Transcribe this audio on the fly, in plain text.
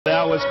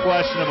that was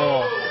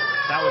questionable.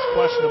 That was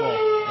questionable.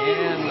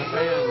 And the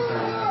fans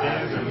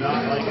are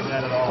not liking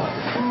that at all.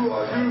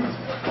 All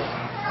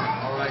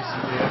right,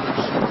 CJ Edwards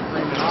shoots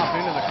Freeman off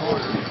into the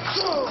corner.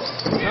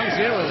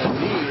 Comes in with a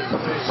knee as the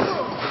fish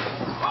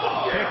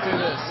kicked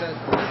into the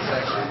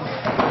midsection.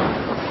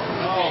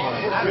 Oh,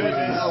 my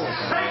goodness.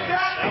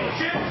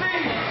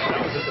 That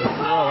was just a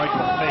throw right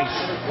to the face.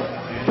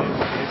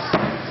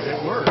 And it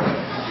worked.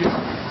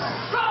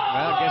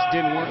 Well, I guess it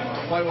didn't work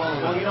quite well.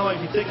 Well, you know what?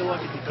 If you take a look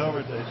at the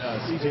cover that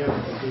CJ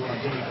Edwards was doing on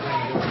Jimmy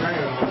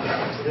Freeman,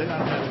 they're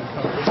not having him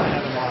covered. They're not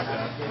having locked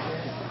up.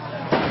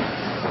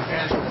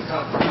 Casual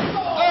cover.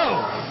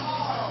 Oh!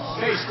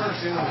 Face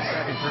first into the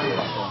second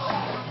turnbuckle.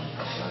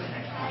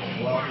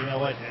 Well, you know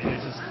what?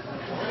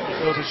 It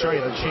goes to show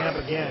you the champ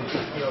again.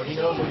 You know, he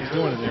knows what he's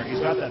doing in there.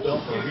 He's got that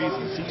belt for a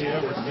reason. CJ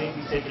Edwards may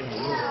be taking it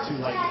a little bit too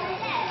lightly.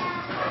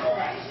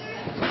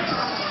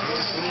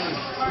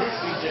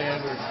 CJ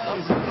Edwards.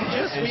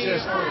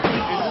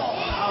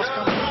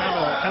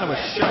 Kind of a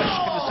shush.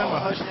 You can just tell him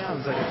to hush down.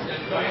 It's like,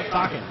 no one's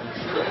talking.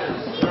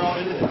 They're all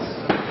into this.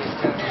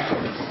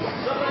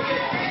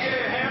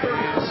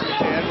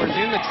 Edwards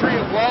in the tree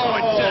of woe,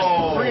 and just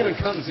Freeman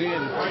comes in.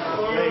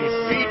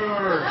 Feet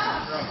first.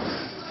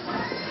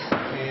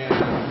 And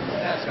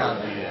that's got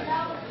to be it. I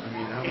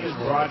mean,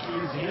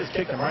 he just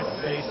kicked him right in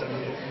the face. I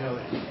mean, you know,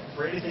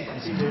 for anything from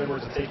CJ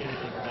Edwards to take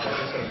anything from that,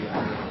 that's going to be it.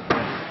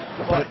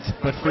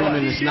 But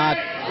Freeman is not.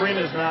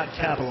 Freeman is not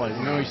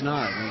capitalizing. No, he's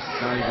not. He's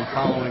not even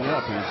following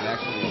up. He's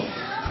actually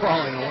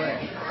crawling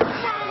away.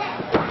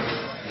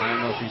 I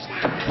don't know if he's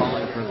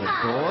calling for the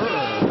door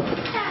or.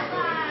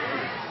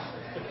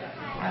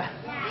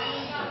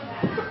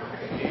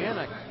 And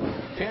I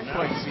can't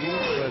quite see it,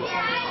 but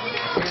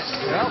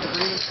well,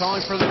 Freeman's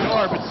calling for the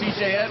door, but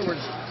CJ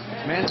Edwards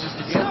manages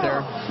to get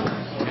there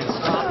and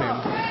stop him.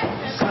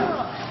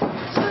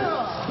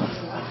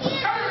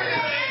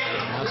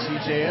 Now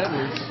CJ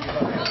Edwards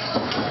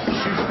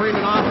shoots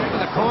Freeman off into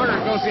the corner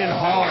and goes in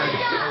hard.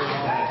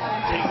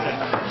 Takes that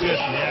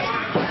just nasty.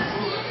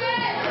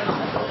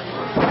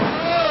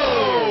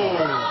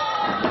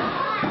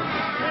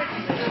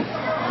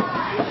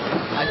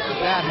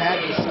 That had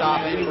to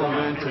stop any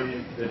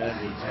momentum that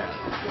Edwards had.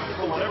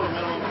 Whatever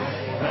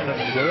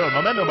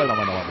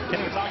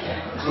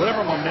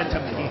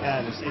momentum that he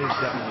had is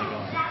definitely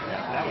gone.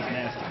 Yeah, that was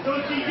nasty.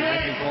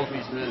 I think both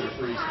these men are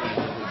pretty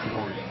special at this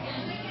point.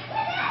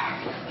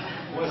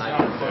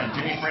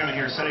 Jimmy Freeman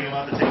here setting him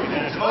up to take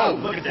advantage. Oh,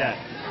 look at that.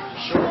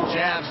 Short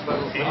jabs, but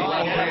left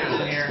hands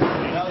in here.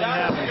 Nothing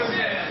happens.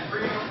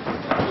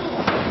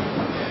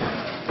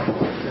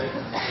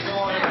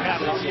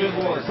 Good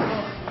work.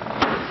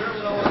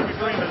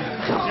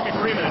 Jimmy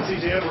Freeman and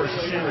CJ Edwards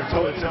standing there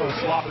toe-to-toe and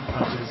swapping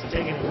punches,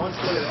 taking it one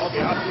split.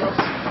 Okay, off the ropes.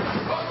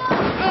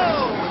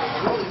 Oh!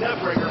 Rolling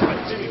neck breaker by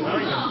Jimmy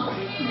Freeman.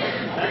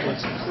 That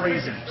looks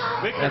crazy.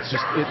 That's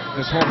just it.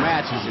 This whole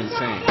match is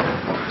insane.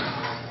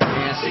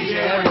 And CJ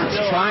Edwards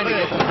trying to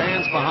get the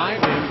fans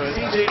behind him, but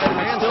CJ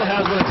Edwards still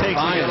has what it takes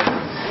to get it.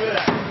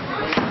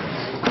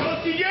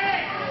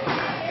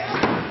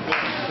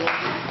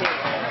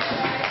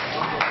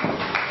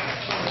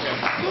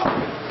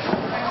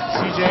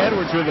 CJ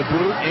Edwards with a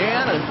boot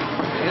and a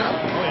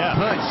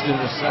punch to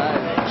the side.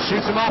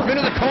 Shoots him off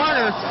into the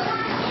corner.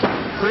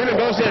 Freeman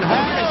goes in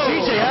hard, and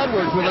CJ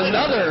Edwards with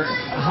another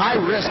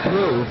high-risk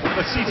move.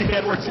 But CJ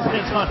Edwards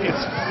is on his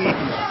feet.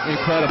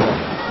 Incredible.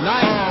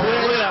 Nice. Oh,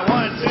 look at that.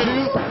 1, 2.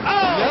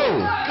 Oh,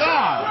 no.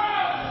 God.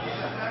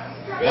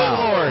 Wow.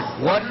 Lord,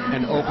 what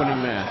an opening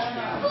match.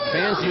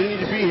 Fans, you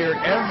need to be here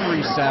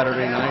every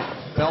Saturday night.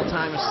 Bell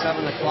time is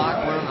 7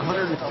 o'clock. We're on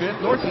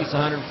 105th, Northeast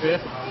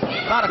 105th.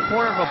 About a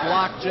quarter of a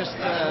block just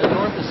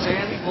north of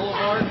Sandy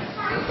Boulevard.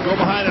 Go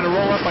behind and a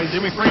roll up by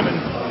Jimmy Freeman.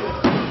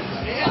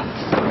 Yeah.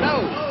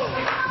 No.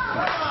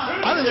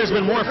 I think there's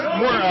been more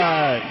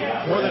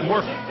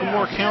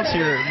counts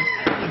here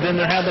than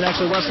there have been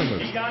actually wrestling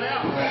moves. You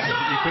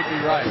could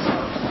be right.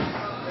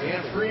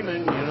 And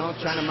Freeman, you know,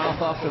 trying to mouth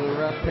off to the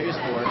ref, pays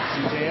for it.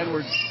 CJ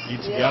Edwards. You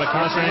got to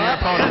concentrate on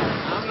your opponent.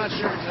 I'm not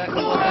sure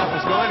exactly what that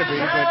was going to be,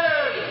 but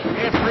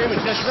and Freeman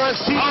just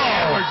runs CJ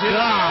Edwards into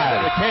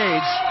the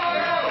cage.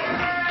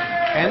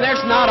 And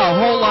there's not a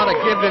whole lot of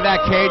give to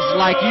that cage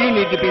like you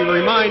need to be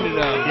reminded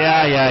of.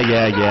 Yeah.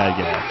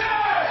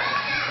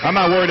 I'm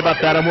not worried about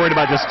that. I'm worried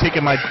about just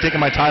taking my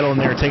title in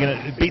there,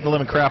 beating the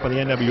living crap out of the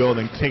NWO,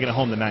 then taking it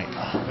home tonight.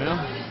 Well,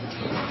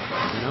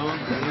 you know,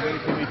 anybody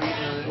can be beaten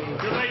on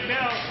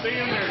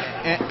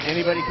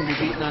anybody can be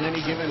beaten on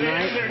any given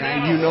night,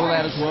 and you know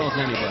that as well as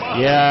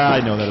anybody. Yeah, I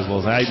know that as well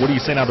as what are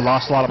you saying? I've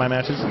lost a lot of my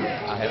matches?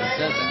 I haven't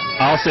said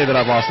that. I'll say that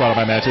I've lost a lot of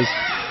my matches.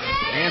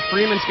 And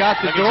Freeman's got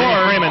the door.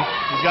 Freeman.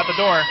 He's got the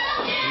door.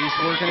 He's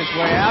working his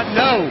way out.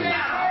 No.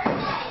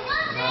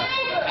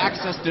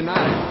 Access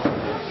denied.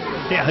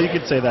 Yeah, you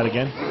could say that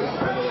again.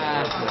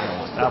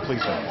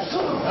 Please don't.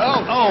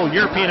 Oh,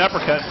 European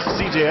uppercut,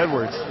 CJ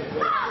Edwards.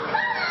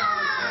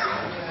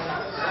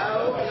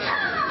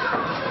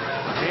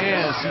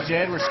 Yeah, CJ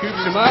Edwards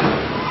scoops him up,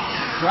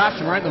 drops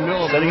him right in the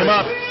middle of setting him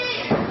up.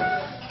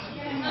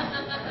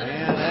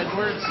 And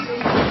Edwards.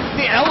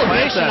 The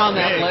elevation That's on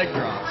that big. leg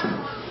drop.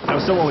 That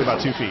was still only about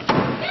 2 feet.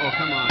 Oh,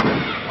 come on.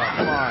 Oh,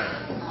 come on.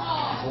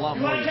 It's a lot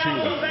more than 2.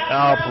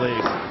 Oh,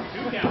 please.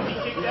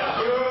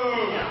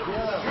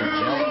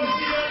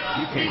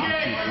 You can't do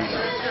 2 feet.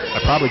 I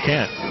probably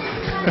can't.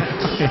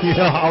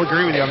 I'll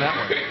agree with you on that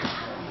one.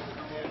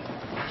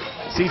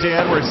 C.J.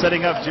 Edwards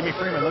setting up Jimmy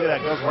Freeman. Look at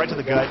that. Goes right to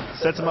the gut.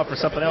 Sets him up for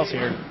something else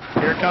here.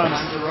 Here it comes.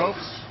 On the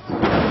ropes.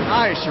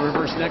 Nice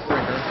reverse neck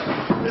breaker.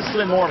 This has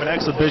been more of an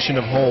exhibition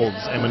of holds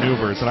and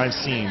maneuvers than I've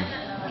seen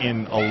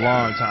in a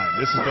long time.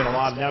 This has been a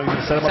lot. Now he's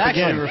going to set him up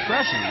again. It's actually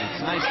refreshing.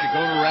 It's nice to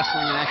go to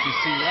wrestling and actually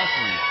see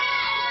wrestling.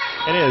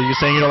 It is. You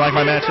saying you don't like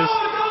my matches?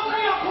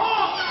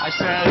 I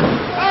said,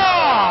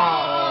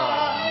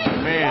 oh,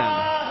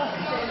 man.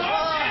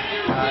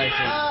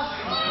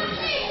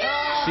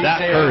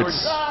 That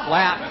hurts.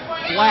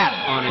 Flat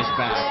on his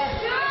back.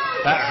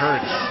 That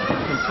hurts.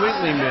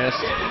 Completely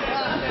missed.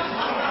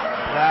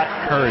 That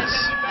hurts.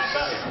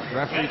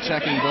 Referee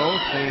checking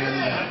both,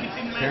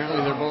 and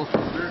apparently they're both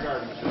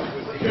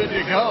good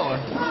to go.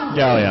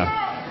 Yeah, oh yeah.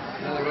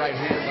 Another right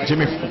hand by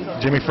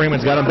Jimmy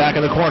Freeman's got him back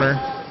in the corner.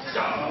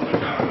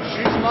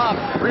 Shoots him up.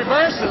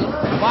 Reverses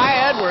by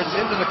Edwards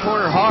into the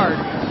corner hard.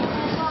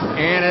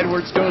 And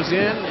Edwards goes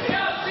in.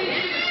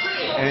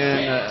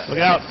 And look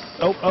out.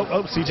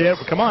 Oh, C.J.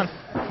 Edwards, come on.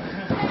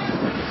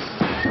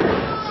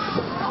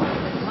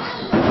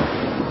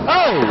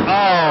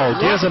 Oh,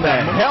 gives him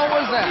that. What the hell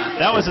was that?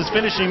 That was his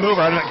finishing move.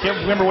 I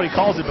can't remember what he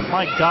calls it, but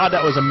my God,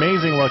 that was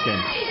amazing looking.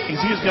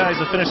 He's used guys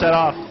to finish that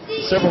off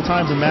several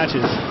times in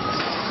matches.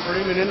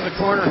 Freeman into the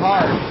corner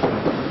hard.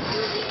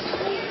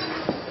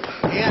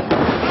 And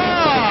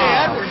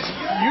Edwards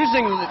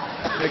using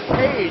the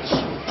cage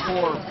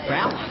for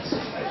balance.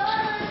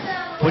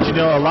 But you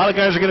know, a lot of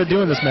guys are going to do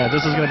in this match.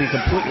 This is going to be a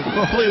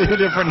completely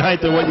different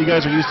night than what you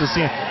guys are used to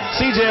seeing.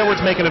 C.J.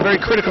 Edwards making a very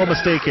critical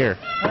mistake here.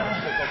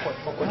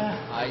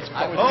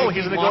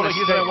 He's going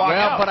to walk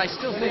out. But I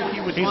still think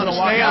he would want to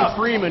stay on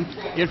Freeman,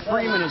 get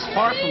Freeman as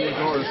far from the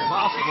door as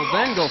possible,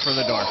 then go for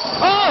the door.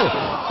 Oh,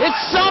 it's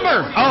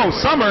Summer. Oh,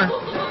 Summer.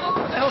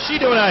 What the hell's she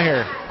doing out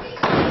here?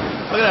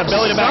 Look at that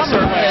belly to back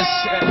surface.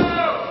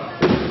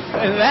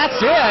 And that's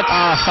it.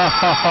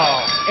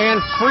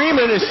 And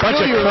Freeman is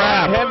still your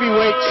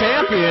heavyweight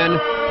champion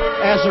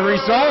as a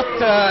result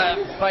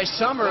by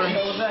Summer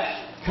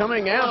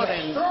coming out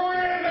and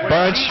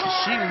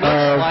she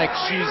looks like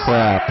she's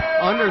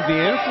under the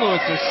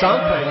influence of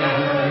something.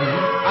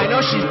 I know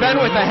she's been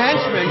with a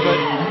henchman,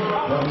 but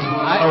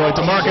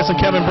DeMarcus and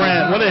Kevin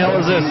Brandt. What the hell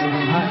is this?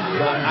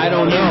 I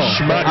don't know.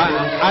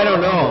 I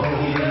don't know.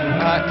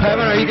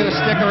 Kevin, are you going to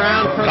stick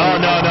around for no.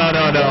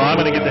 I'm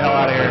going to get the hell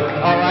out of here.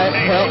 All right.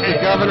 Well,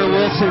 Governor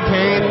Wilson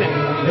Kane,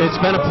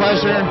 it's been a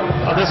pleasure.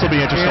 Oh, this will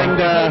be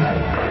interesting.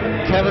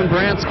 And Kevin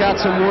Brandt's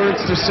got some words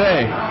to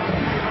say.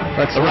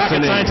 That's the rocket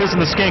scientist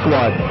and the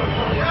skankwad.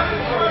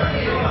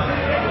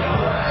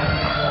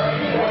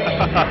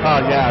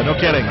 Yeah, no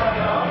kidding.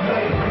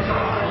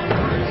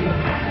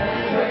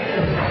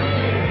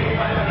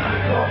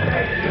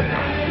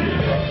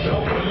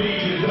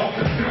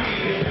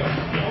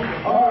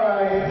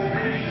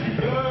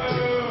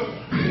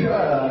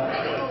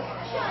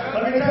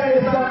 Let me tell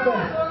you something.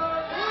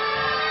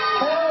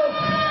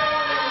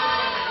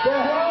 The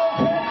Hell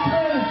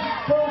Henchmen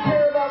don't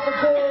care about the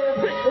gold.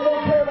 They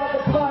don't care about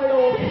the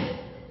titles.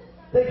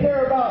 They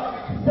care about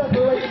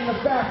separating the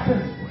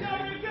factions.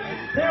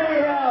 Here we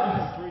have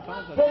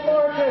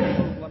DeMarcus,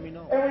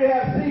 and we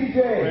have CJ.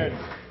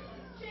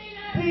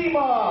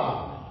 D-Mob.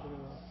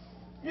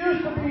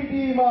 Used to be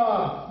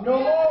D-Mob. No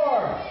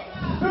more.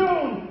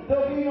 Soon,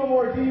 there'll be no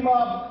more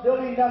D-Mob.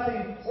 There'll be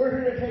nothing. We're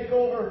here to take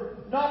over.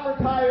 Not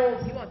for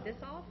titles. You want this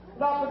off?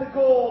 Not for the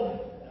gold.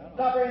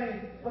 Not for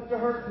anything, but to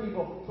hurt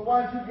people. So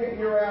why don't you get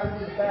your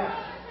asses back?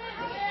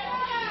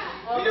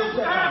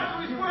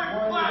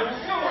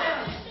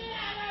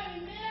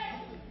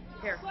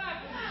 Here.